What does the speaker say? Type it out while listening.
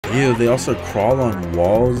Ew, they also crawl on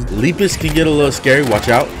walls. Lepus can get a little scary. Watch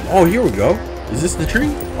out. Oh, here we go. Is this the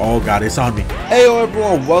tree? Oh god, it's on me. Heyo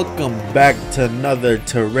everyone, welcome back to another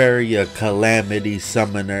Terraria Calamity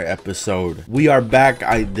Summoner episode. We are back.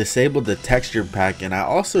 I disabled the texture pack and I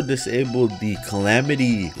also disabled the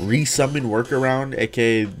Calamity resummon workaround,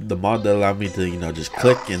 aka the mod that allowed me to, you know, just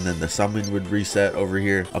click and then the summon would reset over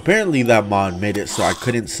here. Apparently that mod made it so I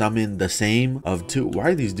couldn't summon the same of two.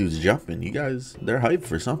 Why are these dudes jumping? You guys, they're hyped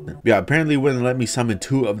for something. Yeah, apparently it wouldn't let me summon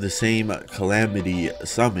two of the same Calamity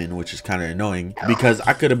summon, which is kind of annoying because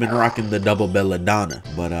I could have been rocking the double belladonna,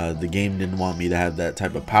 but the game didn't want me to have that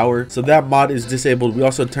type of power, so that mod is disabled. We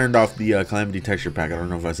also turned off the Calamity texture pack. I don't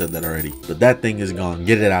know if I said that already, but that thing is gone.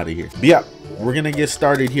 Get it out of here. But yeah, we're gonna get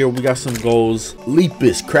started here. We got some goals.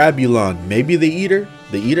 Lepus, Crabulon, maybe the Eater.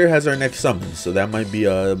 The Eater has our next summon, so that might be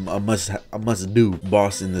a must do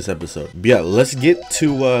boss in this episode. But yeah, let's get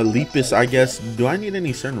to Lepus, I guess. Do I need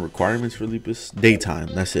any certain requirements for Lepus? Daytime,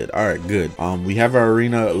 that's it. All right, good. We have our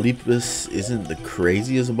arena. Lepus isn't the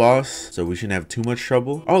craziest boss, so we shouldn't have too much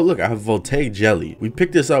trouble. Oh look, I have Voltaic Jelly. We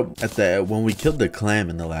picked this up at when we killed the clam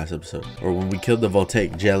in the last episode, or when we killed the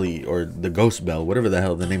Voltaic Jelly or the Ghost Bell, whatever the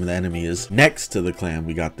hell the name of the enemy is. Next to the clam,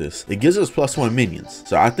 we got this. It gives us +1 minions,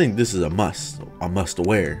 so I think this is a must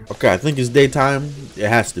wear. Okay, I think it's daytime. It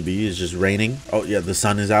has to be. It's just raining. Oh yeah, the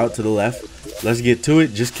sun is out to the left. Let's get to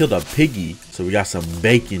it. Just killed a piggy, so we got some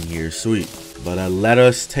bacon here. Sweet. But let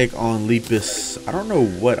us take on Lepus. I don't know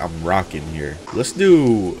what I'm rocking here. Let's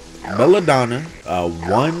do belladonna,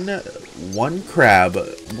 one crab,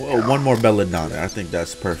 one more belladonna. I think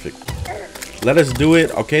that's perfect. Let us do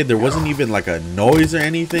it. Okay, there wasn't even like a noise or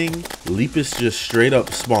anything. Lepus just straight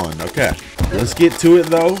up spawned. Okay, let's get to it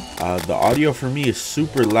though. The audio for me is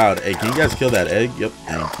super loud. Hey, can you guys kill that egg? Yep,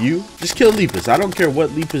 thank you. Just kill Lepus. I don't care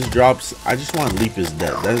what Lepus drops. I just want Lepus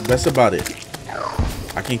dead. That's about it.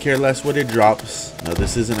 I can care less what it drops. No,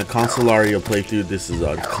 this isn't a Consolaria playthrough. This is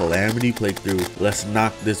a Calamity playthrough. Let's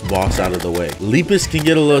knock this boss out of the way. Lepus can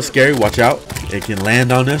get a little scary. Watch out. It can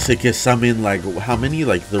land on us. It can summon like how many?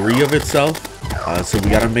 Like 3 of itself. So we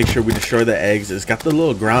gotta make sure we destroy the eggs. It's got the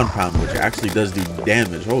little ground pound, which actually does do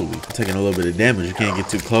damage. Holy, taking a little bit of damage. You can't get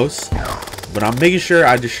too close. But I'm making sure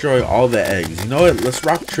I destroy all the eggs. You know what? Let's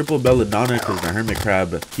rock triple belladonna because the hermit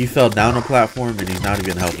crab, he fell down a platform and he's not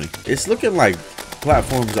even helping. It's looking like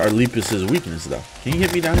platforms are Lepus's weakness though. Can you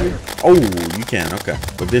hit me down here? Oh, you can. Okay.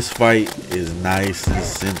 But this fight is nice and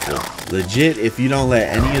simple. Legit, if you don't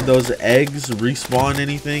let any of those eggs respawn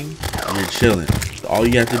anything, you're chilling. All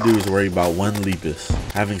you have to do is worry about one Lepus.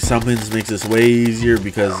 Having summons makes this way easier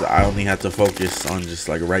because I only have to focus on just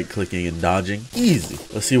like right clicking and dodging. Easy.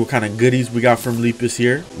 Let's see what kind of goodies we got from Lepus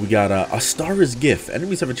here. We got a Star's Gift.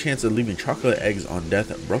 Enemies have a chance of leaving chocolate eggs on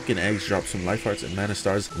death. Broken eggs drop some life hearts and mana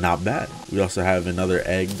stars. Not bad. We also have another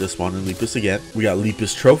egg to spawn in Lepus again. We got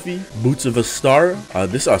Lepus Trophy, Boots of Astara.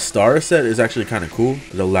 This Astara set is actually kind of cool.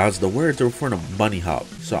 It allows the wearer to perform a bunny hop.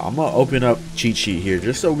 So I'm gonna open up cheat sheet here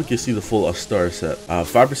just so we can see the full Astara set.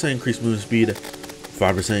 5% increased movement speed,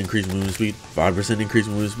 5% increased movement speed, 5% increased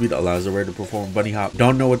movement speed allows the wearer to perform bunny hop.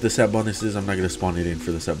 Don't know what the set bonus is. I'm not gonna spawn it in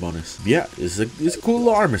for the set bonus. But yeah, it's a cool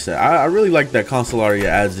little armor set. I really like that Consolaria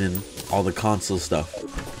adds in all the console stuff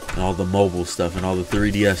and all the mobile stuff and all the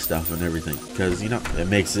 3DS stuff and everything, because you know it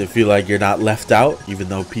makes it feel like you're not left out. Even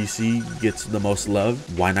though PC gets the most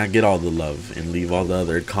love, why not get all the love and leave all the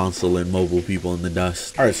other console and mobile people in the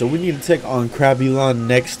dust? All right, so we need to take on Crabulon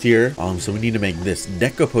next here. So we need to make this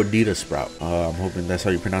Decapodita sprout. I'm hoping that's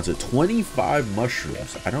how you pronounce it. 25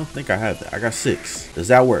 mushrooms. I don't think I have that. I got 6. Does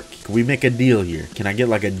that work? Can we make a deal here? Can I get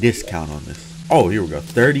like a discount on this? Oh, here we go.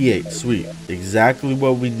 38. Sweet. Exactly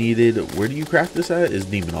what we needed. Where do you craft this at? It's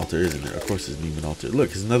Demon Altar, isn't it? Of course it's Demon Altar.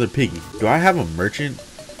 Look, it's another piggy. Do I have a merchant?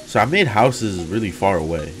 So I made houses really far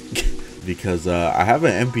away because I have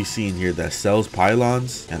an NPC in here that sells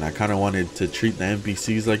pylons, and I kind of wanted to treat the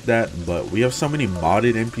NPCs like that, but we have so many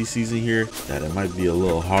modded NPCs in here that it might be a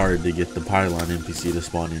little hard to get the pylon NPC to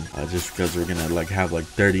spawn in, just because we're gonna like have like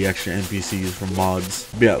 30 extra NPCs from mods.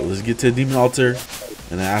 But yeah, let's get to Demon Altar.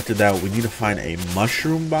 And then after that, we need to find a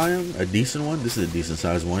mushroom biome, a decent one. This is a decent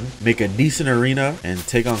sized one. Make a decent arena and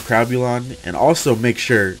take on Crabulon, and also make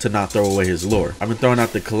sure to not throw away his lore. I've been throwing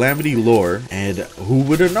out the Calamity lore, and who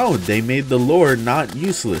would have known? They made the lore not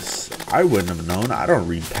useless. I wouldn't have known. I don't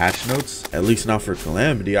read patch notes, at least not for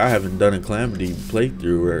Calamity. I haven't done a Calamity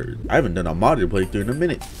playthrough, or I haven't done a modded playthrough in a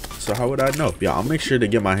minute. so how would I know? Yeah, I'll make sure to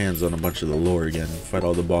get my hands on a bunch of the lore again, fight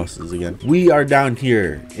all the bosses again. We are down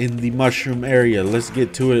here in the mushroom area. Let's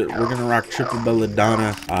get to it. We're gonna rock triple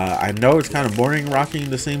belladonna. I know it's kind of boring rocking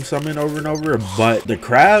the same summon over and over, but the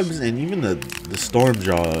crabs and even the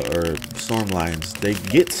stormjaw or storm lions, they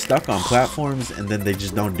get stuck on platforms and then they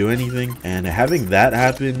just don't do anything. And having that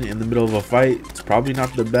happen in the middle of a fight, it's probably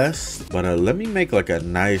not the best. But let me make like a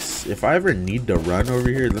nice, if I ever need to run over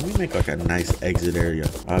here, let me make like a nice exit area,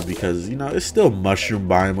 because you know it's still mushroom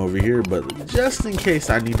biome over here, but just in case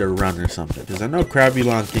I need to run or something, because I know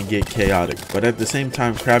Crabulon can get chaotic, but at the same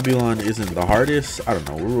time Crabulon isn't the hardest. I don't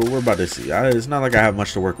know, we're about to see. It's not like I have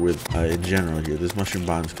much to work with in general here. This mushroom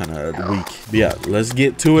biome is kind of weak, but yeah, let's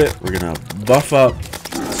get to it. We're gonna buff up,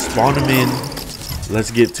 spawn them in.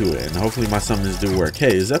 Let's get to it, and hopefully my summons do work.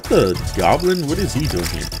 Hey, is that the goblin? What is he doing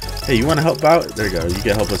here? Hey, you want to help out? There you go, you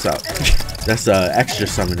can help us out. That's a extra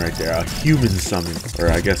summon right there, a human summon, or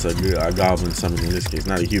I guess a goblin summon in this case,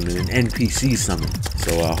 not a human, an NPC summon.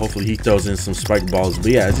 So hopefully he throws in some spike balls.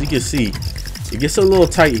 But yeah, as you can see, it gets a little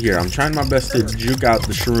tight here. I'm trying my best to juke out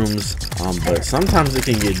the shrooms, but sometimes it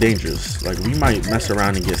can get dangerous. Like we might mess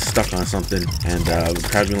around and get stuck on something, and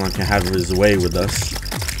Crabulon can have his way with us,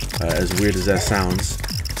 as weird as that sounds.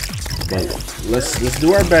 But let's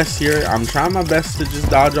do our best here. I'm trying my best to just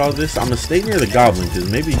dodge all this. I'm gonna stay near the goblin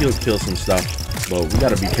because maybe he'll kill some stuff, but we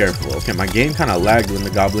gotta be careful. Okay, my game kind of lagged when the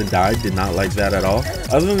goblin died. Did not like that at all.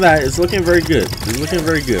 Other than that, it's looking very good. It's looking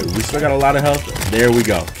very good. We still got a lot of health. There we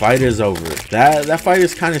go. Fight is over. That fight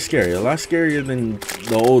is kind of scary. A lot scarier than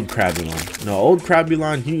the old Crabulon. No, old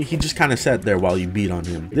Crabulon, he just kind of sat there while you beat on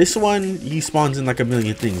him. This one, he spawns in like a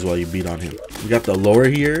million things while you beat on him. We got the lore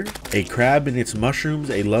here. A crab and its mushrooms,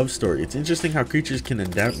 a love story. It's interesting how creatures can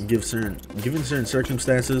adapt given certain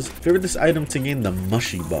circumstances. Favor this item to gain the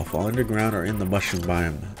mushy buff while underground or in the mushroom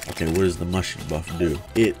biome. Okay, what does the mushy buff do?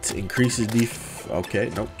 It increases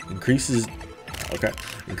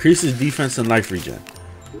increases defense and life regen.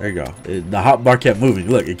 There you go. The hotbar kept moving.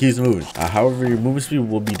 Look, it keeps moving. However, your movement speed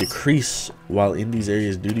will be decreased while in these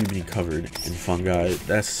areas due to being covered in fungi.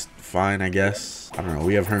 That's fine, I guess. I don't know.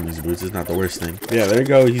 We have Hermes boots. It's not the worst thing. But yeah, there you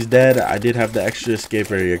go. He's dead. I did have the extra escape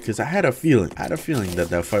area because I had a feeling that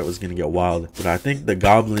that fight was going to get wild. But I think the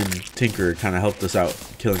goblin tinker kind of helped us out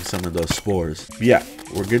killing some of those spores. But yeah,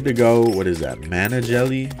 we're good to go. What is that? Mana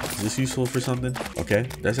jelly? Is this useful for something? Okay,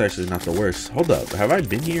 that's actually not the worst. Hold up. Have I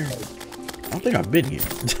been here? I don't think I've been here.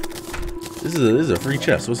 This is a free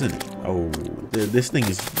chest. What's in it? Oh, this thing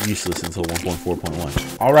is useless until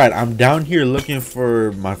 1.4.1. All right, I'm down here looking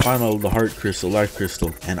for my final, the heart crystal, life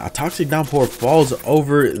crystal, and a toxic downpour falls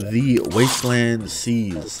over the wasteland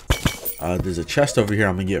seas. There's a chest over here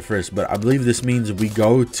I'm gonna get first, but I believe this means we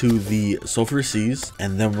go to the sulfur seas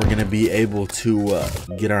and then we're gonna be able to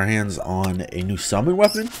get our hands on a new summon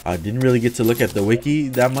weapon. I didn't really get to look at the wiki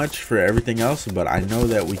that much for everything else, but I know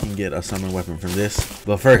that we can get a summon weapon from this.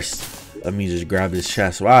 But first, let me just grab this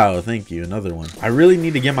chest. Wow, thank you. Another one. I really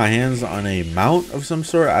need to get my hands on a mount of some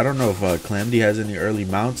sort. I don't know if Calamity has any early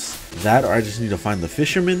mounts. That, or I just need to find the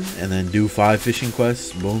fisherman and then do 5 fishing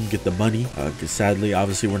quests. Boom, get the money. Because sadly,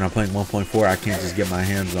 obviously, we're not playing 1.4. I can't just get my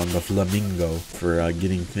hands on the flamingo for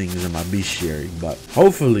getting things in my bestiary. But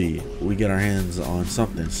hopefully, we get our hands on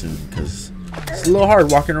something soon because it's a little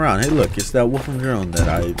hard walking around. Hey, look, it's that wolf from drone that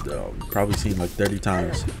I probably seen like 30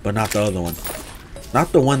 times, but not the other one.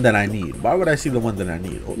 Not the one that I need. Why would I see the one that I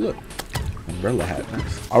need? Oh, look. Umbrella hat.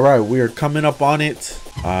 Nice. All right, we are coming up on it.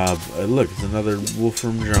 Look, it's another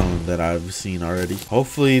wolfram drone that I've seen already.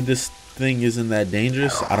 Hopefully this thing isn't that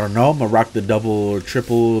dangerous. I don't know. I'm gonna rock the double or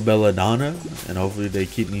triple belladonna, and hopefully they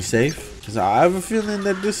keep me safe. Because I have a feeling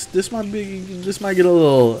that this might get a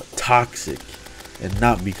little toxic, and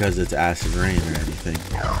not because it's acid rain or anything.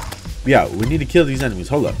 But yeah, we need to kill these enemies.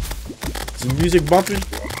 Hold up. Is the music bumping?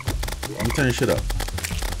 Let me turn this shit up.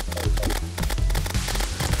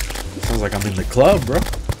 Sounds like I'm in the club, bro.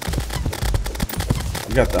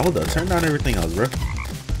 We got the, hold up, turn down everything else, bro.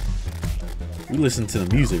 We listen to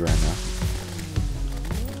the music right now.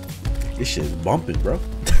 This shit is bumping, bro.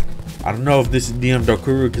 I don't know if this is DM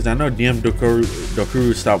Dokuru, because I know DM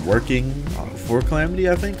Dokuru stopped working for Calamity,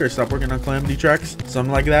 I think, or stopped working on Calamity tracks,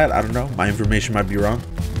 something like that. I don't know. My information might be wrong.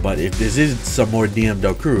 But if this is some more DM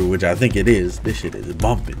Dokuru, which I think it is, this shit is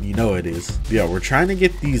bumping. You know it is. But yeah, we're trying to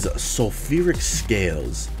get these sulfuric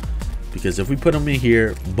scales. Because if we put them in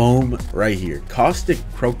here, boom, right here. Caustic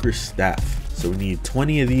Croaker Staff. So we need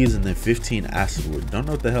 20 of these and then 15 acid wood. Don't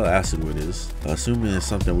know what the hell acid wood is. Assuming it's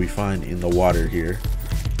something we find in the water here.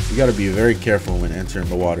 You got to be very careful when entering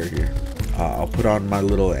the water here. I'll put on my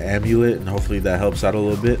little amulet and hopefully that helps out a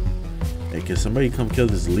little bit. Hey, can somebody come kill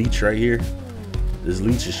this leech right here? This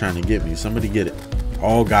leech is trying to get me. Somebody get it.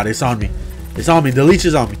 Oh god, it's on me. It's on me. The leech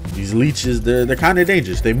is on me. These leeches, they're kind of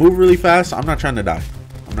dangerous. They move really fast. I'm not trying to die.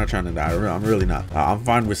 I'm not trying to die. I'm really not. I'm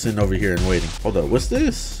fine with sitting over here and waiting. Hold up. What's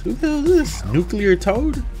this? Who the hell is this? Nuclear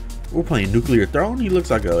Toad? We're playing Nuclear Throne. He looks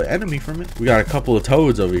like an enemy from it. We got a couple of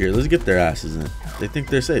toads over here. Let's get their asses in. They think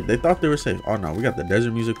they're safe. They thought they were safe. Oh no, we got the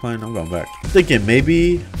desert music playing. I'm going back. I'm thinking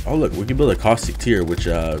maybe, oh look, we can build a caustic tier, which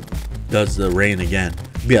does the rain again.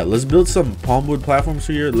 But yeah, let's build some palm wood platforms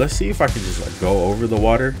here. Let's see if I can just like go over the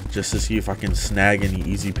water just to see if I can snag any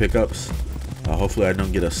easy pickups. Hopefully I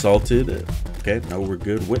don't get assaulted. Okay, no, we're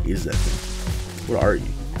good. What is that thing? What are you?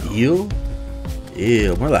 Eel?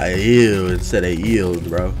 Ew, more like ew instead of eels,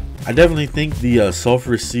 bro. I definitely think the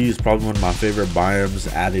sulfurous sea is probably one of my favorite biomes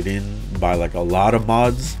added in by like a lot of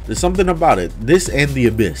mods. There's something about it. This and the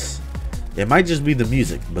abyss. It might just be the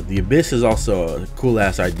music, but the abyss is also a cool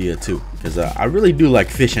ass idea too. Because I really do like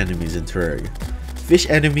fish enemies in Terraria. Fish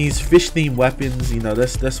enemies, fish themed weapons. You know,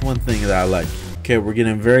 that's one thing that I like. Okay, we're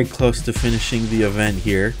getting very close to finishing the event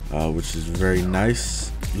here, which is very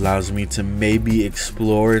nice. Allows me to maybe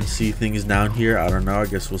explore and see things down here. I don't know. I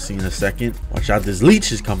guess we'll see in a second. Watch out. This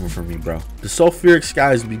leech is coming for me, bro. The sulfuric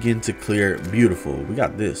skies begin to clear. Beautiful. We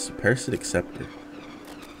got this. Parasite accepted.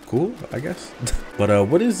 Cool, I guess. But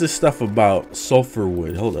what is this stuff about sulfur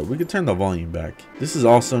wood? Hold up. We can turn the volume back. This is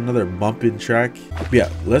also another bumping track. But yeah,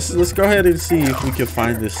 let's go ahead and see if we can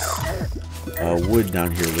find this wood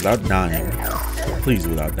down here without dying. Please,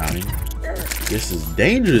 without dying. This is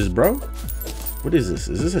dangerous, bro. What is this?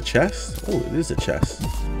 Is this a chest? Oh, it is a chest.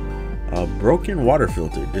 Broken water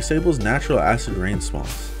filter disables natural acid rain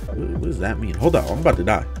spawns. What does that mean? Hold on, I'm about to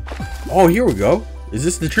die. Oh, here we go. Is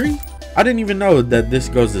this the tree? I didn't even know that this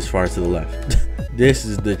goes this far to the left. This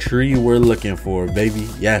is the tree we're looking for, baby.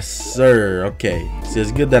 Yes, sir. Okay. See,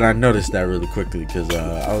 it's good that I noticed that really quickly because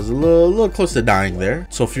I was a little close to dying there.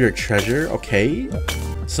 Sulfuric treasure. Okay.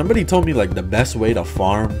 Somebody told me like the best way to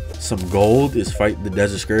farm some gold is fight the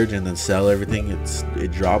desert scourge and then sell everything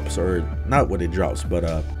it drops, or not what it drops, but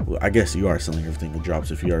well, I guess you are selling everything it drops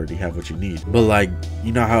if you already have what you need. But like,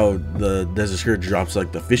 you know how the desert scourge drops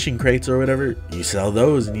like the fishing crates or whatever, you sell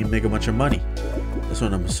those and you make a bunch of money. That's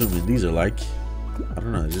what I'm assuming these are like. I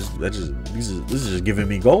don't know, this is just giving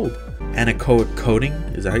me gold. Anechoic coating,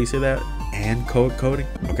 is that how you say that? Anechoic coating.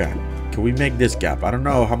 Okay, can we make this gap? I don't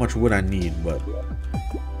know how much wood I need, but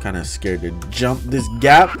kind of scared to jump this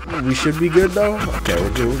gap. We should be good though. Okay,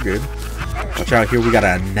 we're good. Watch out here. We got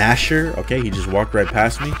a Gnasher. Okay, he just walked right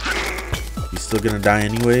past me. He's still gonna die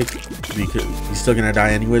anyway because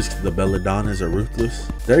the belladonnas are ruthless.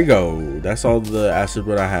 There you go. That's all the acid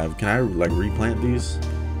wood I have. Can I like replant these?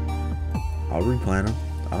 I'll replant them.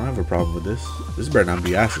 I don't have a problem with this. This better not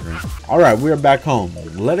be acid rain. All right, we're back home.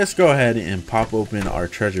 Let us go ahead and pop open our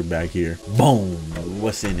treasure bag here. Boom.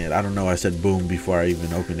 What's in it? I don't know. I said boom before I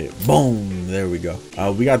even opened it. Boom. There we go.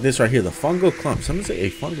 We got this right here. The Fungal Clump. Someone say a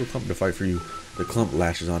Fungal Clump to fight for you. The clump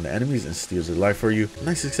lashes on the enemies and steals their life for you.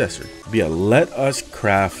 Nice accessory. But yeah, let us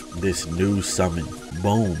craft this new summon.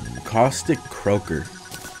 Boom. Caustic Croaker.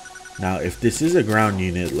 Now, if this is a ground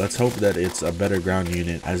unit, let's hope that it's a better ground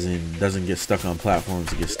unit, as in doesn't get stuck on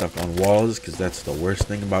platforms, it gets stuck on walls, because that's the worst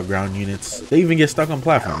thing about ground units. They even get stuck on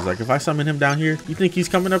platforms. Like, if I summon him down here, you think he's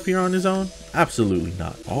coming up here on his own? Absolutely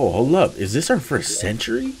not. Oh, hold up. Is this our first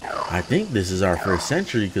century? I think this is our first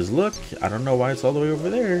century, because look, I don't know why it's all the way over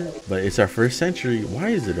there, but it's our first century. Why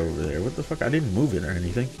is it over there? What the fuck? I didn't move it or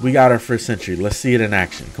anything. We got our first century. Let's see it in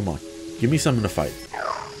action. Come on. Give me something to fight.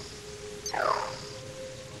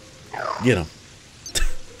 Get him.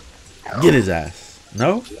 Get his ass.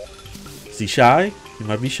 No? Is he shy? He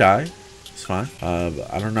might be shy. It's fine.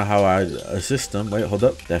 I don't know how I assist him. Wait, hold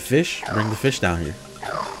up. That fish? Bring the fish down here.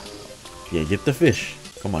 Yeah, get the fish.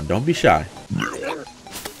 Come on, don't be shy.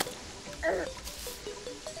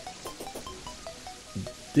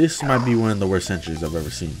 This might be one of the worst sentries I've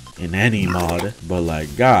ever seen in any mod. But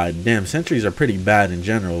like, god damn, sentries are pretty bad in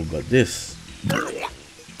general, but this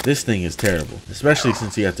thing is terrible, especially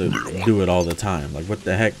since you have to do it all the time. Like, what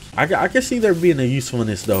the heck? I can see there being a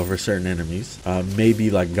usefulness though for certain enemies. Maybe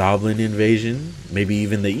like goblin invasion, maybe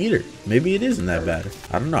even the eater. Maybe it isn't that bad.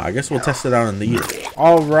 I don't know. I guess we'll test it out on the eater.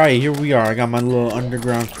 All right, here we are. I got my little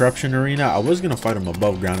underground corruption arena. I was gonna fight him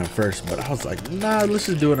above ground at first, but I was like, nah, let's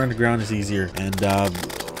just do it underground. It's easier. And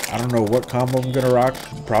I don't know what combo I'm gonna rock.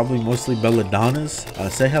 Probably mostly belladonnas.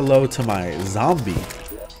 Say hello to my zombie,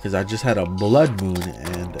 because I just had a blood moon,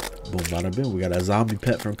 and boom, bada boom, we got a zombie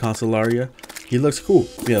pet from Terraria. He looks cool.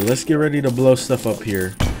 Yeah, let's get ready to blow stuff up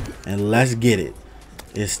here, and let's get it.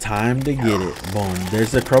 It's time to get it. Boom,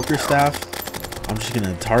 there's the croaker staff. I'm just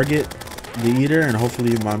gonna target the eater, and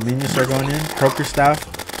hopefully my minions start going in. Croaker staff,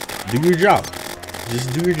 do your job.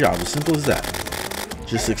 Just do your job. As simple as that.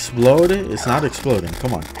 Just explode it. It's not exploding.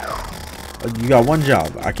 Come on. You got one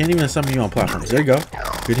job. I can't even summon you on platforms. There you go.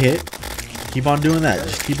 Good hit. Keep on doing that.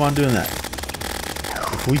 Just keep on doing that.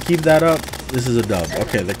 If we keep that up, this is a dub.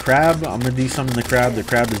 Okay, the crab. I'm going to de-summon the crab. The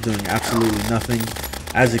crab is doing absolutely nothing.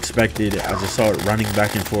 As expected. I just saw it running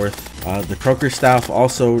back and forth. The croaker staff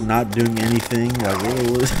also not doing anything. Like,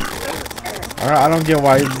 I don't get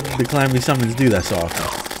why the Calamity Summons do that so often.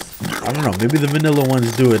 I don't know. Maybe the vanilla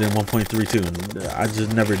ones do it in 1.32. And I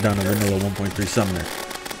just never done a vanilla 1.3 summoner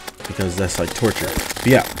because that's like torture. But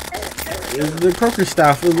yeah, the croaker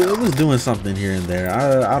staff, it was doing something here and there.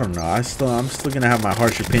 I don't know. I'm still gonna have my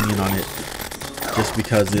harsh opinion on it, just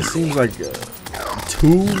because it seems like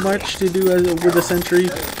too much to do with a sentry.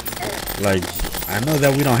 Like, I know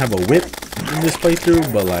that we don't have a whip in this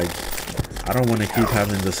playthrough, but like, I don't want to keep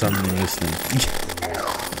having to summon in this thing.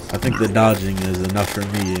 I think the dodging is enough for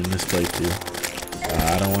me in this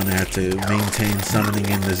playthrough. I don't want to have to maintain summoning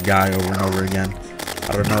in this guy over and over again.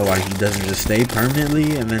 I don't know why he doesn't just stay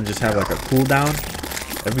permanently and then just have like a cooldown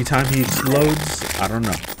every time he explodes. I don't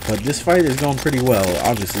know. But this fight is going pretty well.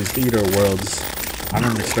 Obviously, it's Theater of Worlds. I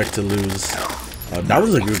don't expect to lose. That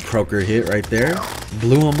was a good croaker hit right there.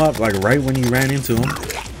 Blew him up like right when he ran into him.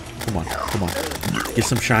 Come on, come on. Get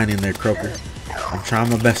some shine in there, croaker. I'm trying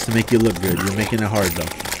my best to make you look good. You're making it hard though.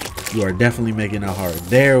 You are definitely making it hard.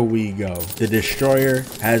 There we go. The destroyer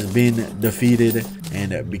has been defeated,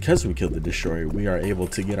 and because we killed the destroyer, we are able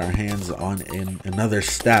to get our hands on another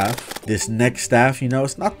staff. This next staff, you know,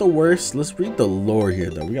 it's not the worst. Let's read the lore here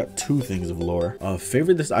though. We got two things of lore.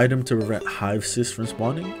 Favor this item to prevent hive cysts from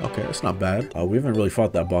spawning. Okay, that's not bad. We haven't really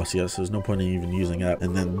fought that boss yet, so there's no point in even using that.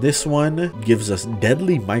 And then this one gives us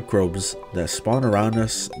deadly microbes that spawn around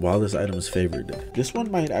us while this item is favored. This one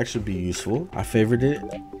might actually be useful. I favored it.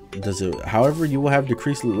 Does it? However, you will have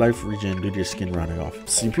decreased life regen due to your skin running off.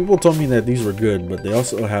 See, people told me that these were good, but they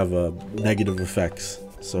also have negative effects.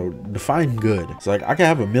 So define good. It's like I can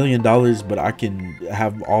have $1 million, but I can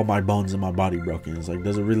have all my bones in my body broken. It's like,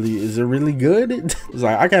 is it really good? It's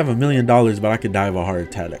like I can have $1 million, but I could die of a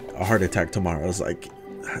heart attack tomorrow. It's like,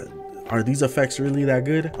 are these effects really that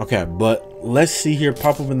good? Okay, but let's see here.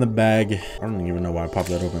 Pop open the bag. I don't even know why I popped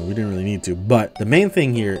that open. We didn't really need to. But the main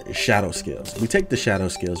thing here is shadow scales. We take the shadow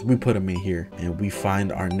scales, we put them in here, and we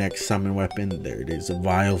find our next summon weapon. There it is, a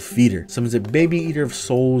vile feeder. Summons a baby eater of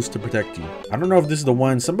souls to protect you. I don't know if this is the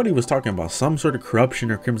one. Somebody was talking about some sort of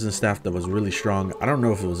corruption or crimson staff that was really strong. I don't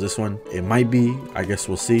know if it was this one. It might be. I guess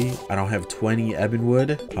we'll see. I don't have 20 ebon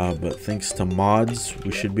wood, but thanks to mods,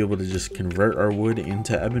 we should be able to just convert our wood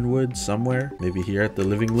into ebon wood somewhere. Maybe here at the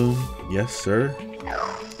living loom. Yes, sir.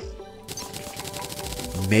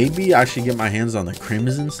 Maybe I should get my hands on the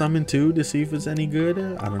crimson summon too to see if it's any good.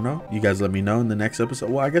 I don't know. You guys let me know in the next episode.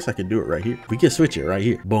 Well, I guess I could do it right here. We can switch it right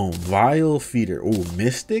here. Boom. Vile feeder. Oh,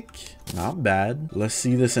 mystic. Not bad. Let's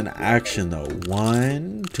see this in action though.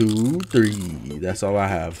 1, 2, 3. That's all I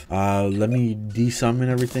have. Let me de-summon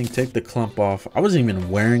everything. Take the clump off. I wasn't even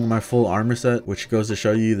wearing my full armor set, which goes to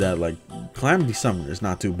show you that like Calamity Summoner is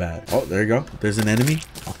not too bad. Oh, there you go. There's an enemy.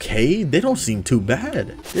 Okay, they don't seem too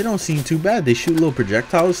bad. They don't seem too bad. They shoot little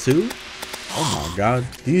projectiles too. Oh my god.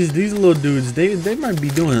 These little dudes, they might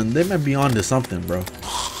be onto something, bro.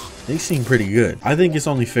 They seem pretty good. I think it's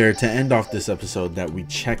only fair to end off this episode that we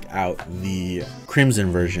check out the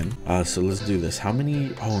Crimson version. So let's do this. How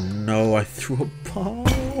many? Oh no, I threw a bomb.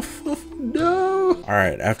 No. All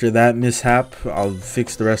right, after that mishap, I'll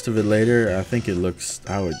fix the rest of it later. I think it looks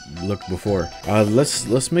how it looked before.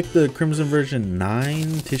 Let's make the Crimson version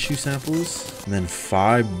 9 tissue samples and then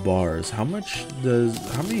 5 bars. How many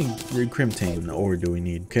Crimtane ore do we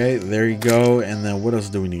need? Okay, there you go. And then what else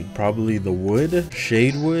do we need? Probably the wood,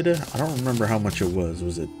 shade wood. I don't remember how much it was.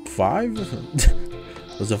 Was it 5?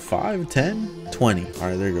 Was it 5, 10, 20? All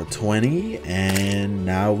right, there you go, 20. And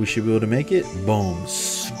now we should be able to make it. Boom.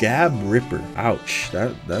 Scab Ripper. Ouch.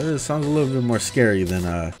 That sounds a little bit more scary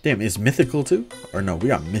than damn, is mythical too? Or no, we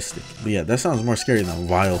got mystic. But yeah, that sounds more scary than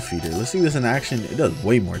vile feeder. Let's see this in action. It does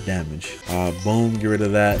way more damage. Boom, get rid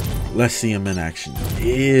of that. Let's see him in action.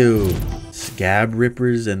 Ew. Scab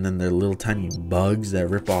rippers, and then they're little tiny bugs that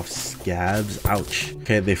rip off scabs. Ouch.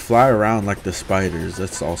 Okay, they fly around like the spiders.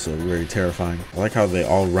 That's also very terrifying. I like how they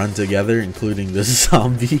all run together, including the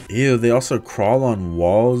zombie. Ew, they also crawl on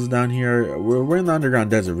walls down here. We're in the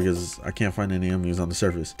underground desert because I can't find any enemies on the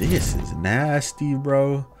surface. This is nasty,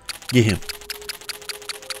 bro. Get him.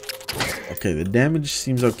 Okay, the damage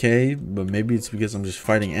seems okay, but maybe it's because I'm just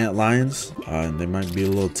fighting ant lions, and they might be a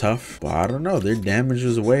little tough. But I don't know, their damage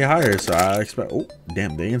is way higher, so I expect. Oh,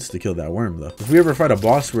 damn, they insta-killed that worm though. If we ever fight a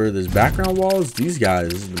boss where there's background walls, these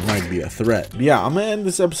guys might be a threat. But yeah, I'm gonna end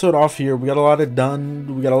this episode off here. We got a lot done.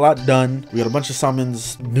 We got a bunch of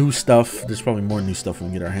summons, new stuff. There's probably more new stuff we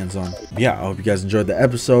can get our hands on. But yeah, I hope you guys enjoyed the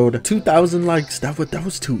episode. 2,000 likes. That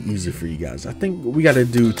was too easy for you guys. I think we gotta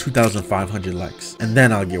do 2,500 likes, and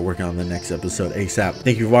then I'll get working on the next episode ASAP.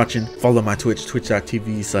 Thank you for watching. Follow my Twitch,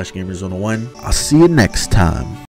 twitch.tv/gamerzone01. I'll see you next time.